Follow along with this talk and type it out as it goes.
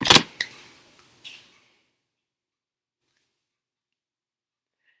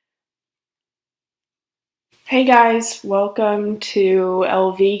Hey guys, welcome to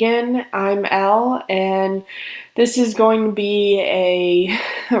El Vegan. I'm Elle, and this is going to be a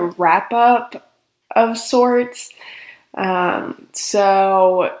wrap up of sorts.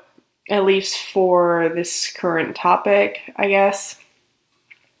 So, at least for this current topic, I guess,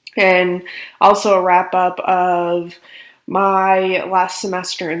 and also a wrap up of my last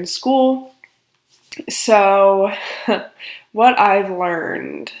semester in school. So, what I've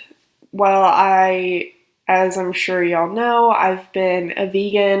learned. Well, as I'm sure y'all know, I've been a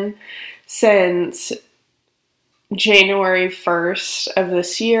vegan since January 1st of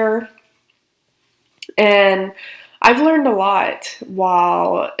this year, and I've learned a lot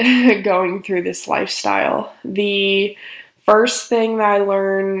while going through this lifestyle. The first thing that I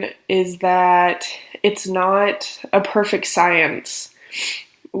learned is that it's not a perfect science.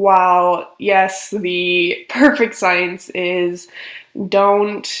 While, yes, the perfect science is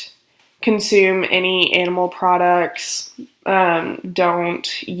don't consume any animal products,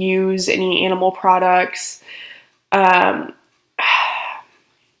 don't use any animal products. Um,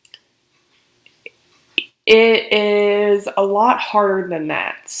 it is a lot harder than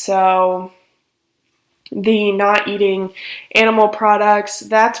that. So, the not eating animal products,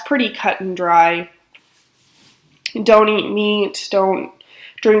 that's pretty cut and dry. Don't eat meat, don't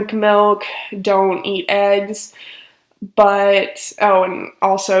drink milk, don't eat eggs. But, oh, and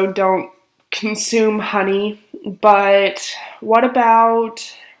also don't consume honey. But what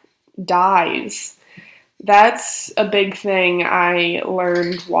about dyes? That's a big thing I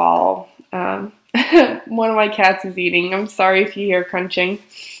learned while one of my cats is eating. I'm sorry if you hear crunching.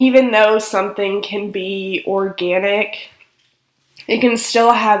 Even though something can be organic, it can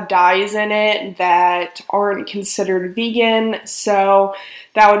still have dyes in it that aren't considered vegan. So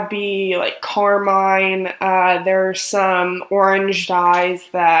that would be like carmine. There are some orange dyes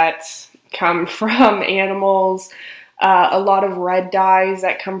that come from animals. A lot of red dyes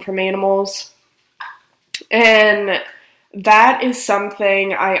that come from animals. And that is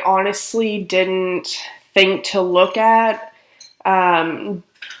something I honestly didn't think to look at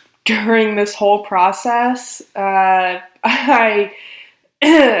during this whole process. I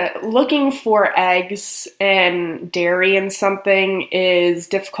looking for eggs and dairy in something is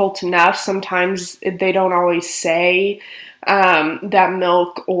difficult enough. Sometimes they don't always say that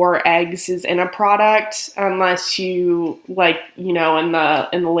milk or eggs is in a product unless you in the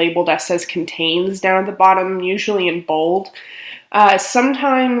label that says contains down at the bottom, usually in bold.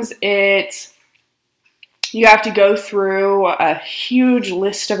 Sometimes you have to go through a huge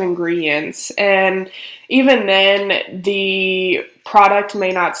list of ingredients, and even then, the product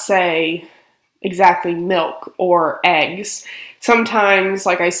may not say exactly milk or eggs. Sometimes,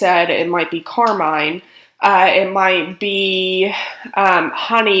 like I said, it might be carmine. It might be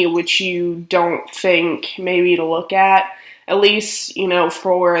honey, which you don't think maybe to look at. At least,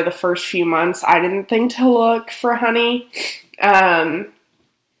 for the first few months, I didn't think to look for honey. And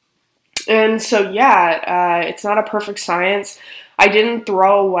so, yeah, it's not a perfect science. I didn't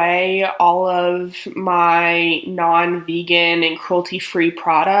throw away all of my non-vegan and cruelty-free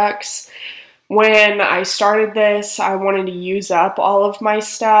products. When I started this, I wanted to use up all of my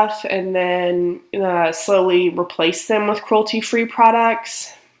stuff and then slowly replace them with cruelty-free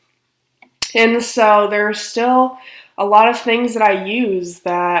products. And so there's still a lot of things that I use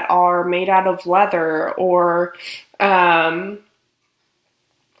that are made out of leather or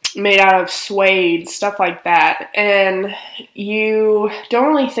made out of suede, stuff like that. And you don't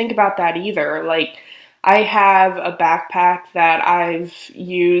really think about that either. Like, I have a backpack that I've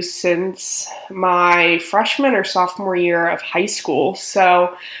used since my freshman or sophomore year of high school.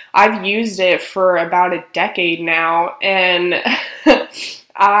 So I've used it for about a decade now, and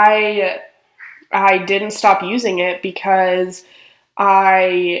I didn't stop using it because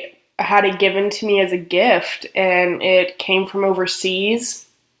I had it given to me as a gift, and it came from overseas.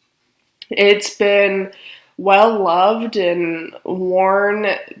 It's been well loved and worn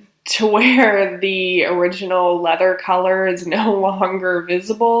to where the original leather color is no longer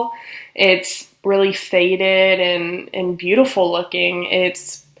visible. It's really faded and beautiful looking.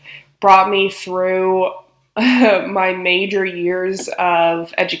 It's brought me through my major years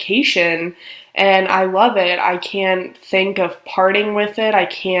of education, and I love it. I can't think of parting with it. I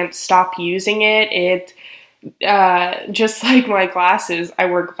can't stop using it. Just like my glasses, I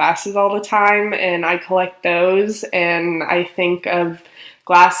wear glasses all the time and I collect those, and I think of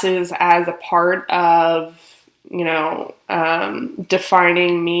glasses as a part of,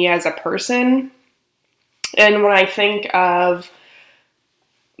 defining me as a person. And when I think of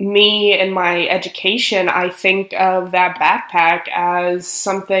me and my education, I think of that backpack as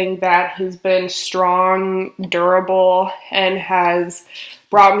something that has been strong, durable, and has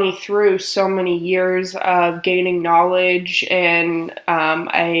brought me through so many years of gaining knowledge and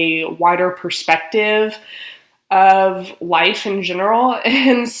a wider perspective of life in general.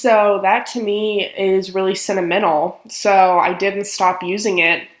 And so that to me is really sentimental. So I didn't stop using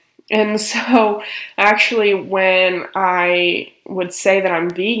it. And so actually when I would say that I'm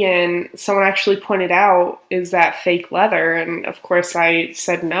vegan, someone actually pointed out, is that fake leather? And of course I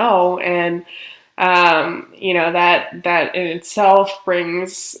said no. And that in itself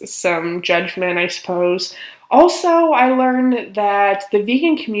brings some judgment, I suppose. Also, I learned that the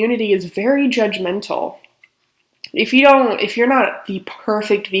vegan community is very judgmental. If you're not the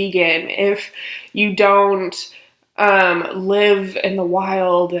perfect vegan, if you don't live in the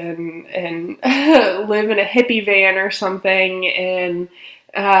wild and live in a hippie van or something, and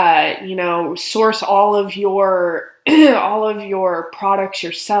source all of your all of your products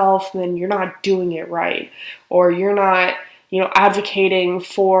yourself, then you're not doing it right, or you're not advocating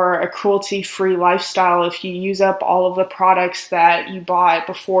for a cruelty-free lifestyle. If you use up all of the products that you bought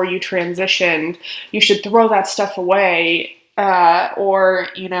before you transitioned, you should throw that stuff away, or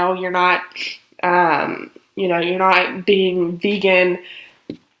you're not you're not being vegan,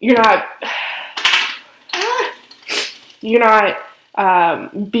 you're not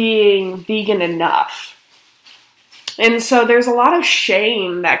being vegan enough. And so there's a lot of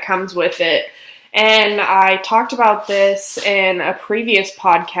shame that comes with it. And I talked about this in a previous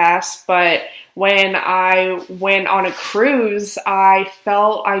podcast, but when I went on a cruise, I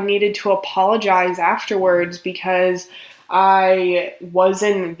felt I needed to apologize afterwards because I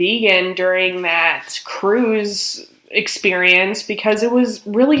wasn't vegan during that cruise experience because it was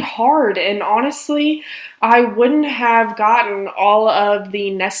really hard. And honestly, I wouldn't have gotten all of the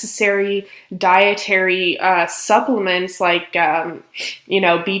necessary dietary supplements like,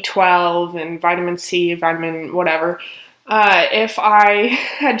 B12 and vitamin C, vitamin whatever, if I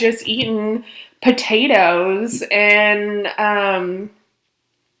had just eaten potatoes and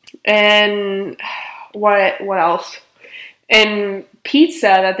what else? And pizza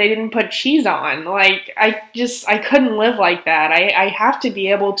that they didn't put cheese on. Like, I couldn't live like that. I have to be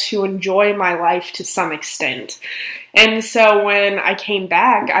able to enjoy my life to some extent. And so when I came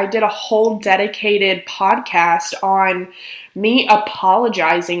back, I did a whole dedicated podcast on me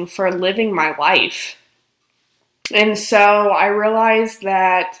apologizing for living my life. And so I realized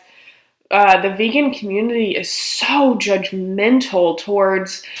that the vegan community is so judgmental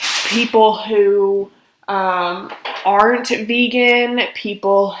towards people who aren't vegan,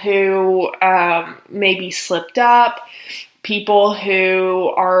 people who maybe slipped up, people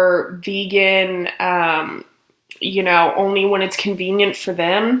who are vegan, only when it's convenient for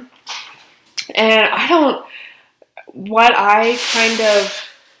them. And oh my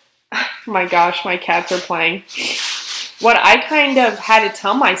gosh, my cats are playing. What I kind of had to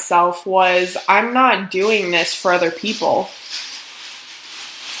tell myself was, I'm not doing this for other people.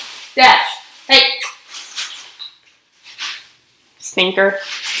 Dash, hey. Stinker.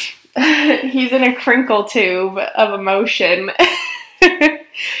 He's in a crinkle tube of emotion.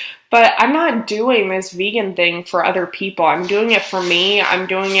 But I'm not doing this vegan thing for other people. I'm doing it for me. I'm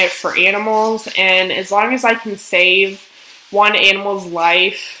doing it for animals. And as long as I can save one animal's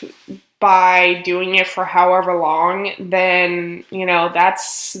life by doing it for however long, then,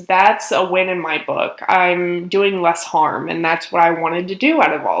 that's a win in my book. I'm doing less harm, and that's what I wanted to do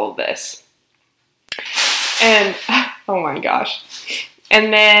out of all of this. And, oh my gosh.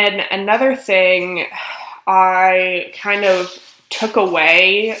 And then another thing I kind of took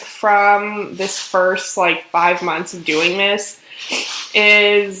away from this first 5 months of doing this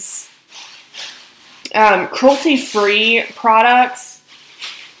is cruelty-free products.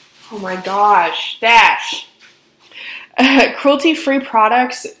 Oh my gosh, Dash. Cruelty-free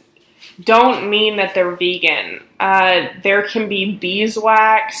products don't mean that they're vegan. There can be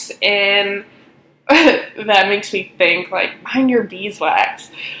beeswax in that makes me think, mind your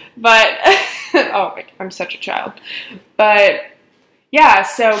beeswax. But, oh my, I'm such a child. But, yeah,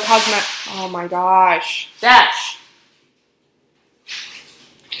 so oh my gosh, Dash.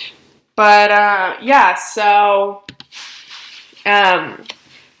 But, yeah, so,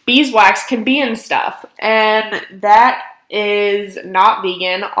 beeswax can be in stuff, and that is not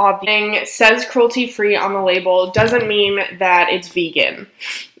vegan. Obviously, says cruelty-free on the label doesn't mean that it's vegan.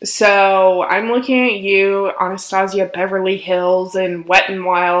 So I'm looking at you, Anastasia Beverly Hills and Wet n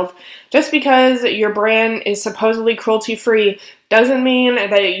Wild. Just because your brand is supposedly cruelty-free doesn't mean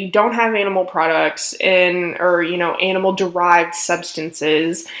that you don't have animal products or animal-derived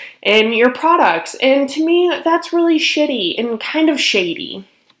substances in your products. And to me, that's really shitty and kind of shady.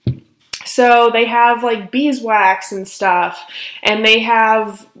 So they have like beeswax and stuff, and they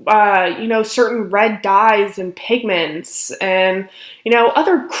have, certain red dyes and pigments and,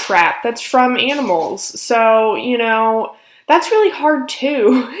 other crap that's from animals. So, that's really hard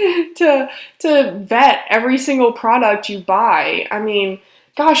too, to vet every single product you buy. I mean,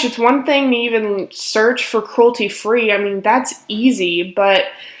 gosh, it's one thing to even search for cruelty-free. I mean, that's easy, but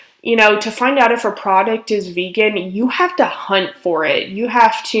to find out if a product is vegan, you have to hunt for it. You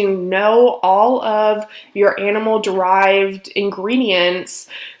have to know all of your animal-derived ingredients,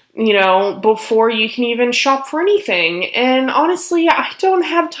 before you can even shop for anything. And honestly, I don't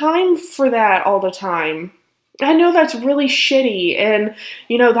have time for that all the time. I know that's really shitty, and,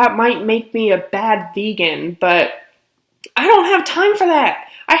 that might make me a bad vegan, but I don't have time for that.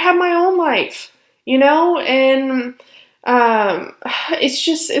 I have my own life, and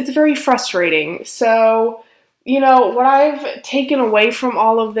it's very frustrating. So, what I've taken away from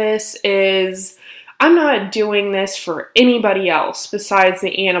all of this is I'm not doing this for anybody else besides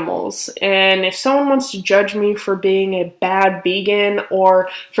the animals. And if someone wants to judge me for being a bad vegan or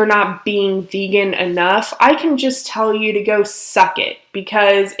for not being vegan enough, I can just tell you to go suck it,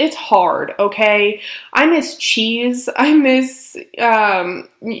 because it's hard, okay? I miss cheese. I miss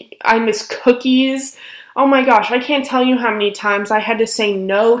cookies. Oh my gosh, I can't tell you how many times I had to say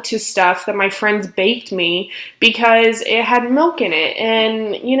no to stuff that my friends baked me because it had milk in it.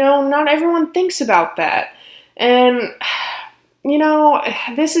 And, not everyone thinks about that. And,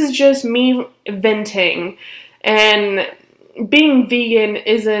 this is just me venting. And being vegan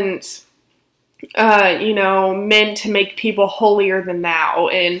isn't, meant to make people holier than thou.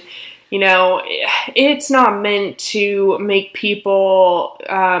 And, it's not meant to make people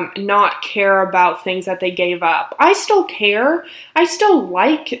not care about things that they gave up. I still care. I still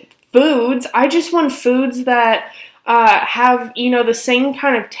like foods. I just want foods that have, the same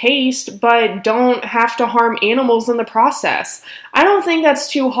kind of taste, but don't have to harm animals in the process. I don't think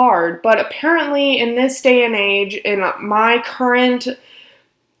that's too hard, but apparently in this day and age, in my current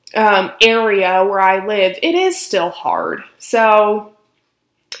area where I live, it is still hard. So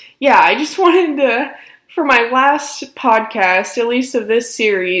yeah, I just wanted to, for my last podcast, at least of this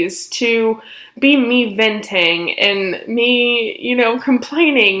series, to be me venting and me,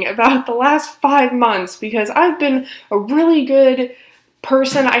 complaining about the last 5 months, because I've been a really good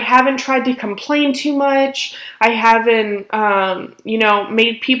person. I haven't tried to complain too much. I haven't,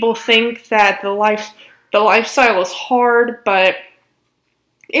 made people think that the lifestyle is hard, but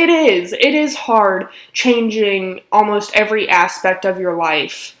it is hard changing almost every aspect of your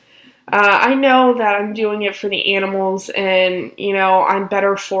life. I know that I'm doing it for the animals and, I'm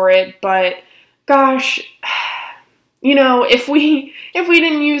better for it, but gosh, if we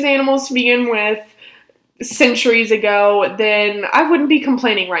didn't use animals to begin with centuries ago, then I wouldn't be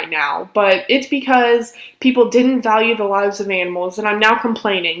complaining right now. But it's because people didn't value the lives of animals, and I'm now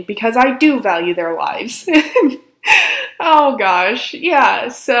complaining because I do value their lives. Oh gosh, yeah,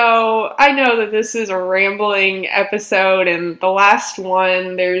 so I know that this is a rambling episode, and the last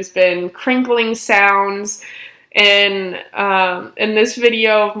one, there's been crinkling sounds in this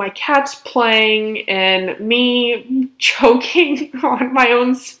video of my cats playing and me choking on my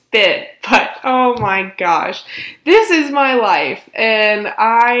own spit, but oh my gosh, this is my life, and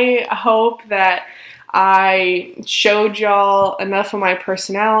I hope that I showed y'all enough of my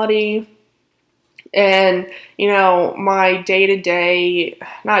personality and, my day-to-day,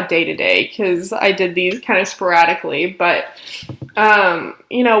 not day-to-day, because I did these kind of sporadically, but,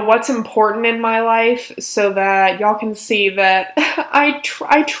 what's important in my life so that y'all can see that I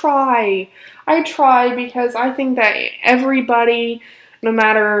try because I think that everybody, no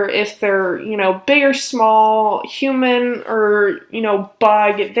matter if they're, big or small, human or,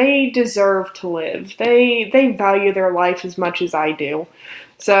 bug, they deserve to live. They value their life as much as I do.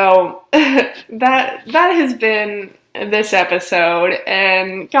 So that has been this episode,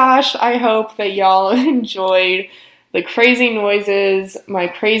 and gosh, I hope that y'all enjoyed the crazy noises, my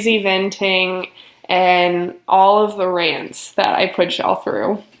crazy venting, and all of the rants that I put y'all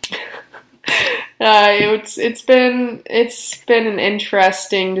through. It's been an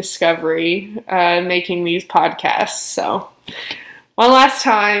interesting discovery making these podcasts. So One last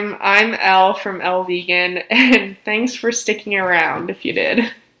time, I'm Elle from Elle Vegan, and thanks for sticking around if you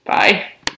did. Bye.